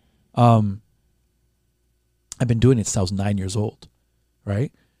shit. I've been doing it since I was 9 years old,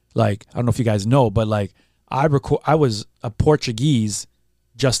 right? Like, I don't know if you guys know, but like, I was a Portuguese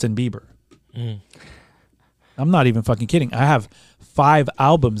Justin Bieber. I'm not even fucking kidding. I have 5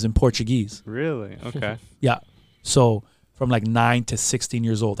 albums in Portuguese. Really? Okay. Yeah. So from like 9 to 16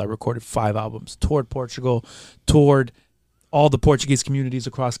 years old, I recorded 5 albums, toured Portugal, toured all the Portuguese communities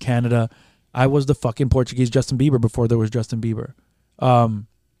across Canada. I was the fucking Portuguese Justin Bieber before there was Justin Bieber.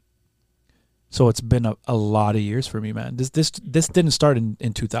 So it's been a lot of years for me, man. This didn't start in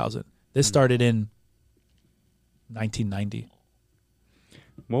 2000. This started in 1990.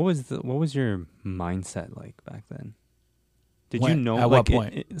 What was your mindset like back then? Did When? you know At what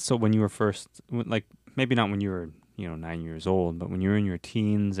point? So when you were first, like maybe not when you were 9 years old, but when you were in your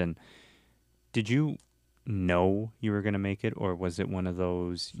teens, and did you know you were going to make it, or was it one of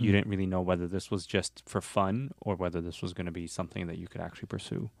those you didn't really know whether this was just for fun or whether this was going to be something that you could actually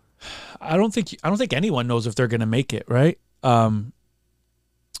pursue? I don't think anyone knows if they're going to make it, right? But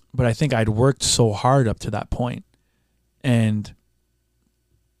I think I'd worked so hard up to that point, and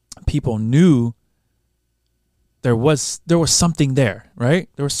people knew there was something there, right?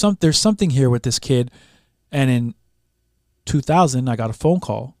 There's something here with this kid. And in 2000, I got a phone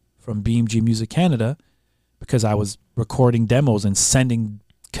call from BMG Music Canada because I was recording demos and sending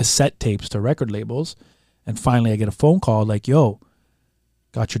cassette tapes to record labels. And finally I get a phone call like, yo,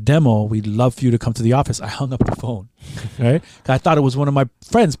 got your demo. We'd love for you to come to the office. I hung up the phone, right? I thought it was one of my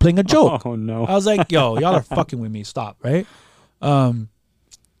friends playing a joke. Oh, no. I was like, yo, y'all are fucking with me. Stop, right?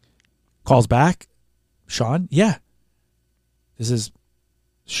 Calls back. Shawn, yeah. This is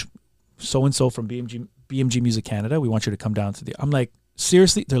so-and-so from BMG Music Canada. We want you to come down to I'm like,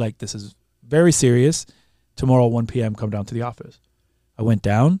 seriously? They're like, this is very serious. Tomorrow, 1 p.m., come down to the office. I went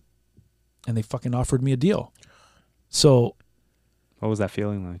down, and they fucking offered me a deal. So... What was that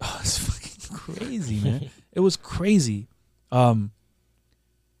feeling like? Oh, it's fucking crazy, man. It was crazy. In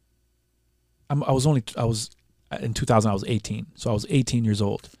 2000, I was 18. So I was 18 years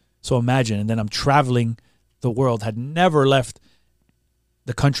old. So imagine, and then I'm traveling the world, had never left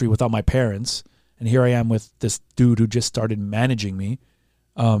the country without my parents. And here I am with this dude who just started managing me.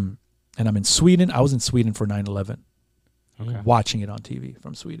 And I'm in Sweden. I was in Sweden for 9/11. Okay. Watching it on TV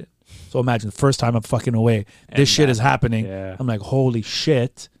from Sweden. So imagine the first time I'm fucking away, this shit is happening. Yeah. I'm like, holy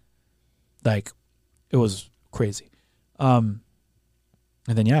shit. Like, it was crazy. And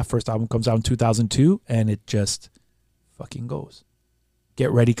then, first album comes out in 2002, and it just fucking goes.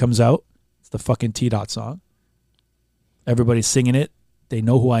 Get Ready comes out. It's the fucking T-Dot song. Everybody's singing it. They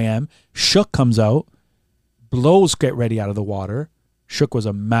know who I am. Shook comes out, blows Get Ready out of the water. Shook was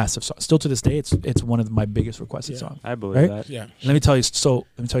a massive song. Still to this day, it's one of my biggest requested songs. I believe that. Yeah. Let me tell you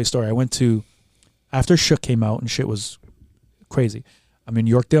a story. I went to, after Shook came out and shit was crazy, I'm in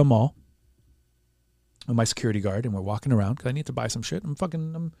Yorkdale Mall with my security guard, and we're walking around because I need to buy some shit. I'm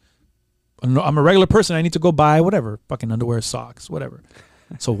a regular person. I need to go buy whatever, fucking underwear, socks, whatever.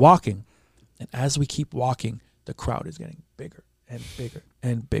 So walking, and as we keep walking, the crowd is getting bigger and bigger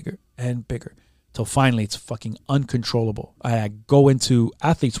and bigger and bigger. Till finally it's fucking uncontrollable. I go into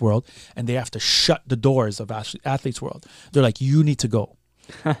Athletes World and they have to shut the doors of Athletes World. They're like, you need to go.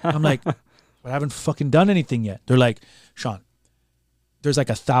 I'm like, but I haven't fucking done anything yet. They're like, Shawn, there's like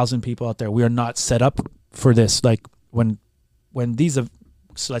 1,000 people out there. We are not set up for this. Like when these,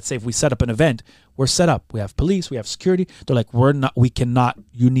 so let's say if we set up an event, we're set up. We have police, we have security. They're like, we cannot,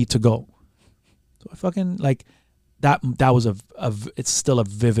 you need to go. So I fucking like, that was it's still a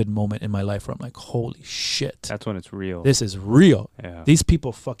vivid moment in my life where I'm like, holy shit. That's when it's real. This is real. Yeah. These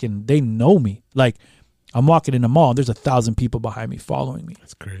people they know me. Like, I'm walking in the mall and there's 1,000 people behind me following me.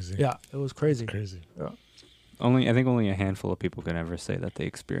 That's crazy. Yeah, it was crazy. That's crazy. Yeah. I think only a handful of people can ever say that they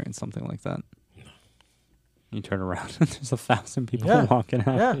experienced something like that. You turn around and there's 1,000 people walking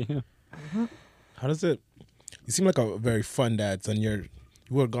after you. Mm-hmm. How does it? You seem like a very fun dad, and you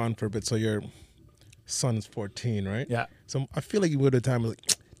were gone for a bit, so your son's 14, right? Yeah. So I feel like you would at the time like,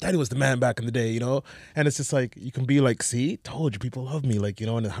 Daddy was the man back in the day, you know? And it's just like, you can be like, see, told you, people love me, like, you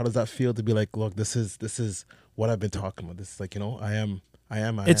know, and how does that feel to be like, look, this is what I've been talking about. This is like, you know, I am.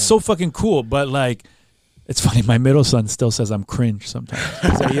 It's so fucking cool, but like, it's funny, my middle son still says I'm cringe sometimes.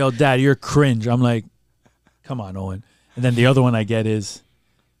 He's like, yo, Dad, you're cringe. I'm like, come on, Owen. And then the other one I get is,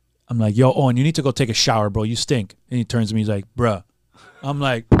 I'm like, yo, Owen, you need to go take a shower, bro. You stink. And he turns to me, he's like, bruh. I'm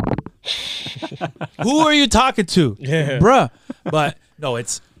like, who are you talking to? Yeah. Bruh. But no,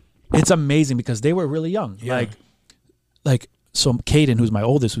 it's amazing because they were really young. Yeah. Like, so Caden, who's my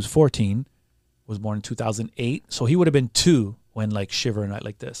oldest, who's 14, was born in 2008. So he would have been 2 when like Shiver and Night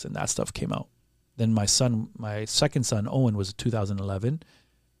Like This and that stuff came out. Then my second son, Owen, was 2011,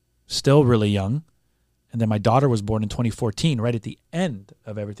 still really young. And then my daughter was born in 2014, right at the end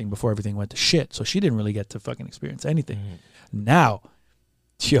of everything, before everything went to shit. So she didn't really get to fucking experience anything. Now,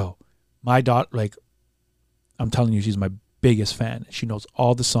 yo, my daughter, like, I'm telling you, she's my biggest fan. She knows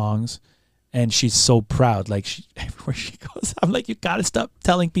all the songs, and she's so proud. Like, everywhere she goes, I'm like, you gotta stop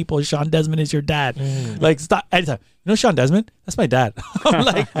telling people Shawn Desman is your dad. Like, stop. Anytime. You know Shawn Desman? That's my dad. I'm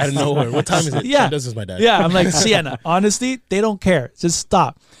like, out of nowhere. What time is it? Yeah. Shawn Desman's my dad. Yeah, I'm like, Sienna, honestly, they don't care. Just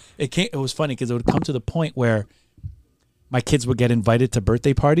stop. It was funny because it would come to the point where my kids would get invited to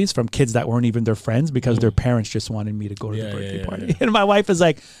birthday parties from kids that weren't even their friends because their parents just wanted me to go to the birthday party. Yeah. And my wife is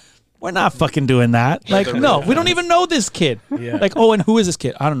like, we're not fucking doing that. Like, no, we don't even know this kid. Yeah. Like, oh, and who is this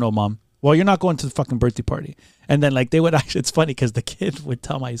kid? I don't know, Mom. Well, you're not going to the fucking birthday party. And then like they would actually, it's funny because the kid would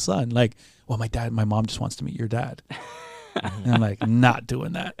tell my son like, well, my mom just wants to meet your dad. And I'm like, not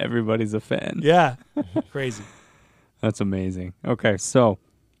doing that. Everybody's a fan. Yeah. Crazy. That's amazing. Okay, so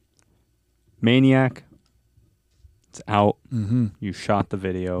Maniac, it's out. Mm-hmm. You shot the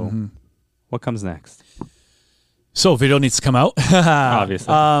video. Mm-hmm. What comes next? So video needs to come out.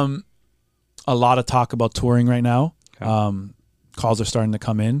 Obviously. A lot of talk about touring right now. Okay. Calls are starting to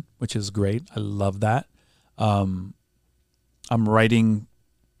come in, which is great. I love that. I'm writing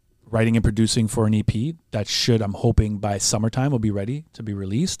and producing for an EP that I'm hoping by summertime will be ready to be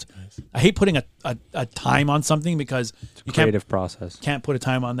released. Nice. I hate putting a time on something because it's a creative process. Can't put a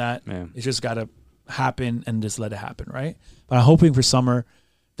time on that. Yeah. It's just got to happen and just let it happen, right? But I'm hoping for summer.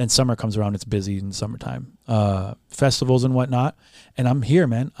 Then summer comes around, it's busy in summertime. Festivals and whatnot. And I'm here,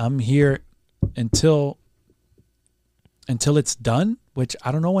 man. I'm here until it's done, which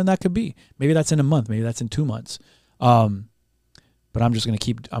I don't know when that could be. Maybe that's in a month. Maybe that's in 2 months. But I'm just going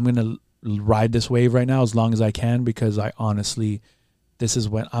to ride this wave right now as long as I can because I honestly, this is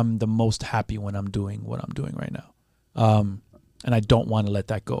when I'm the most happy when I'm doing what I'm doing right now. And I don't want to let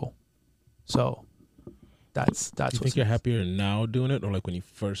that go. So that's Do you think you're happier now doing it or like when you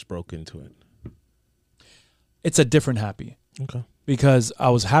first broke into it? It's a different happy. Okay. Because I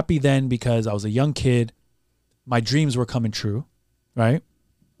was happy then because I was a young kid. My dreams were coming true, right?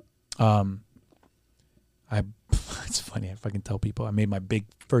 It's funny. I fucking tell people I made my big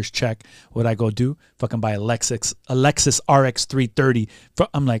first check. What I go do? Fucking buy a Lexus RX 330.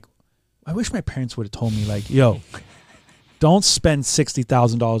 I'm like, I wish my parents would have told me like, yo, don't spend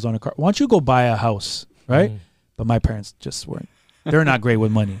 $60,000 on a car. Why don't you go buy a house, right? But my parents just weren't. They're not great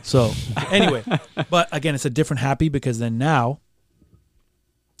with money. So anyway, but again, it's a different happy because then now,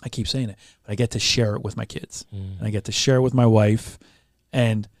 I keep saying it, but I get to share it with my kids. And I get to share it with my wife.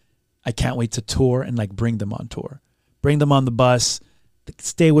 And I can't wait to tour and like bring them on tour. Bring them on the bus.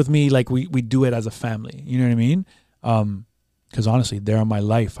 Stay with me like we do it as a family. You know what I mean? Because honestly, they're my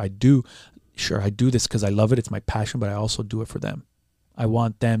life. I do this because I love it. It's my passion, but I also do it for them. I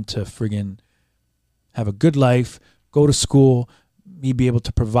want them to friggin' have a good life, go to school, me be able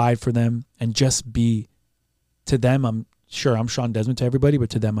to provide for them, and just be, to them, I'm Shawn Desman to everybody, but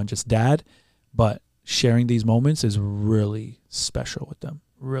to them, I'm just dad. But sharing these moments is really special with them.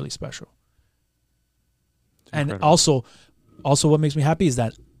 Really special. And also what makes me happy is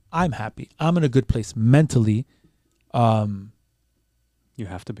that I'm happy. I'm in a good place mentally. You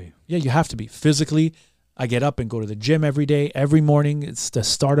have to be. Yeah, you have to be. Physically, I get up and go to the gym every day, every morning. It's the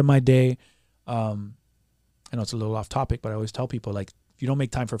start of my day. I know it's a little off topic, but I always tell people, like, if you don't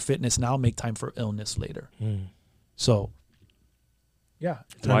make time for fitness now, make time for illness later. So, yeah,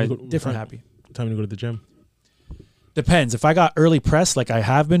 different happy. Time to go to the gym. Depends. If I got early press, like I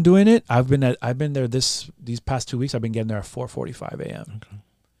have been doing it, I've been there these past 2 weeks. I've been getting there at 4:45 a.m. Okay.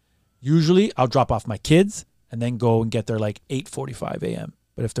 Usually, I'll drop off my kids and then go and get there like 8:45 a.m.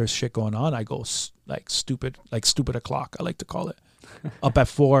 But if there's shit going on, I go like stupid o'clock. I like to call it. Up at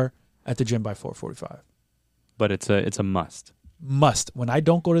 4, at the gym by 4:45. But it's a must. Must. When I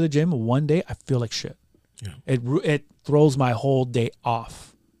don't go to the gym one day, I feel like shit. Yeah. It throws my whole day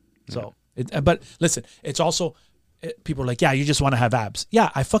off. So, but listen, it's also. People are like, yeah, you just want to have abs.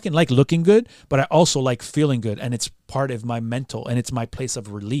 Yeah, I fucking like looking good, but I also like feeling good. And it's part of my mental and it's my place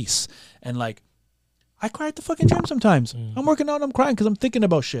of release. And like, I cry at the fucking gym sometimes. I'm working out and I'm crying because I'm thinking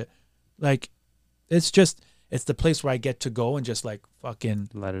about shit. Like, it's the place where I get to go and just like fucking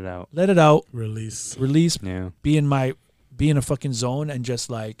let it out. Release. Yeah. Be in a fucking zone and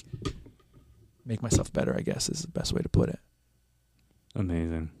just like make myself better, I guess is the best way to put it.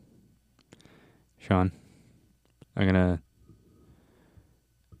 Amazing. Shawn? I'm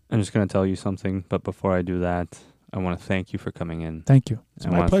just gonna tell you something, but before I do that, I want to thank you for coming in. Thank you. It's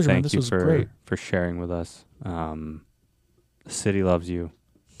my pleasure, man. This was great. For sharing with us. The city loves you,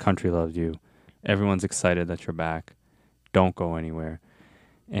 country loves you. Everyone's excited that you're back. Don't go anywhere.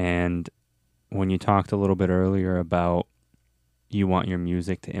 And when you talked a little bit earlier about you want your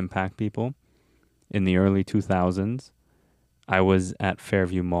music to impact people, in the early 2000s, I was at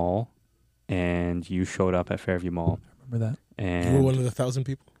Fairview Mall. And you showed up at Fairview Mall. I remember that. And you were one of the 1,000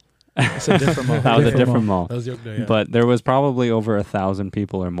 people? It's a different mall. That was a different mall. That was your day, yeah. But there was probably over 1,000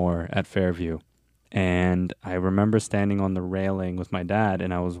 people or more at Fairview. And I remember standing on the railing with my dad,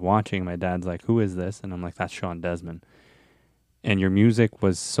 and I was watching. My dad's like, who is this? And I'm like, that's Shawn Desman. And your music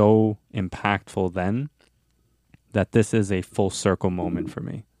was so impactful then that this is a full circle moment for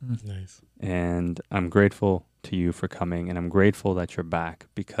me. Nice. And I'm grateful to you for coming, and I'm grateful that you're back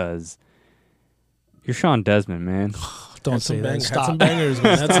because... You're Shawn Desman, man. Don't say that. Stop. Had some bangers,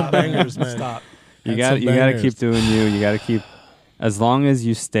 man. Had some bangers, man. Stop. You got to keep doing you. You got to keep, as long as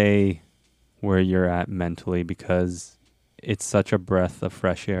you stay where you're at mentally, because it's such a breath of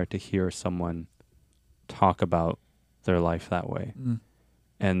fresh air to hear someone talk about their life that way.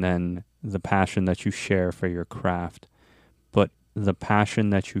 And then the passion that you share for your craft, but the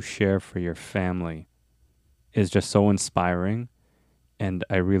passion that you share for your family is just so inspiring. And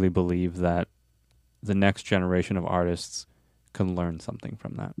I really believe that the next generation of artists can learn something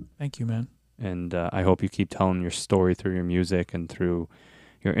from that. Thank you, man. And I hope you keep telling your story through your music and through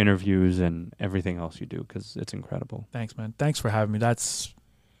your interviews and everything else you do, because it's incredible. Thanks, man. Thanks for having me. That's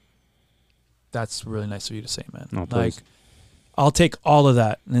really nice of you to say, man. No, like, I'll take all of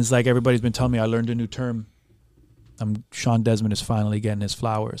that. And it's like everybody's been telling me I learned a new term. Shawn Desman is finally getting his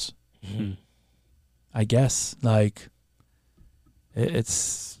flowers. Mm-hmm. I guess. Like,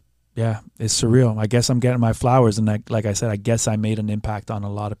 it's surreal. I guess I'm getting my flowers, and like I said, I guess I made an impact on a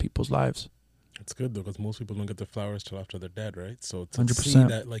lot of people's lives. It's good though, because most people don't get their flowers till after they're dead, right? So to 100%. see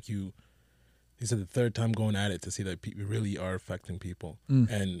that, like you said, the third time going at it, to see that people really are affecting people,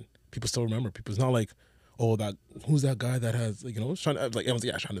 and people still remember people. It's not like, oh, who's that guy that has, like, you know, Shawn, like everyone's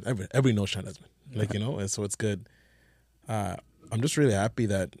like, yeah, Shawn, everybody knows Shawn Desman, like, you know, and so it's good. I'm just really happy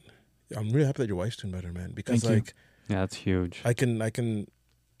that your wife's doing better, man, because like, yeah, that's huge. I can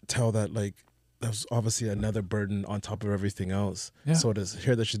tell that, like, that was obviously another burden on top of everything else. Yeah. So to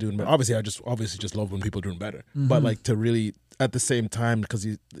hear that she's doing better, obviously I just love when people are doing better. But like to really at the same time, because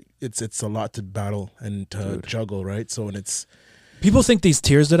it's a lot to battle and to juggle, right? So and it's people think these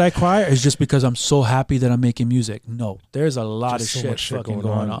tears that I cry is just because I'm so happy that I'm making music. No, there's a lot of shit fucking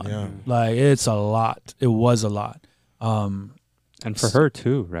going on. Yeah. Like it's a lot. It was a lot. And for her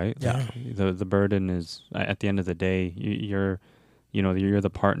too, right? Yeah. Like the burden is at the end of the day, you're the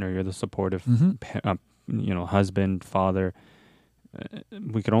partner, you're the supportive, husband, father.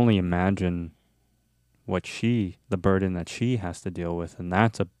 We could only imagine the burden that she has to deal with, and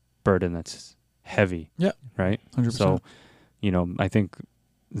that's a burden that's heavy. Yeah. Right. 100%. So, I think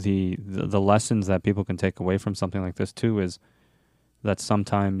the lessons that people can take away from something like this too is that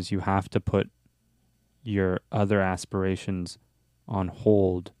sometimes you have to put your other aspirations on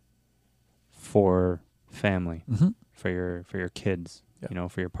hold for family. For your kids,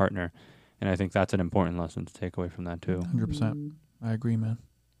 for your partner. And I think that's an important lesson to take away from that too. 100%. I agree, man.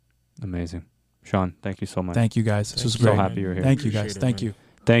 Amazing. Shawn, thank you so much. Thank you, guys. This was great. So happy you're here. Thank you, guys. Thank you.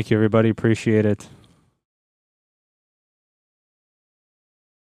 Thank you, everybody. Appreciate it.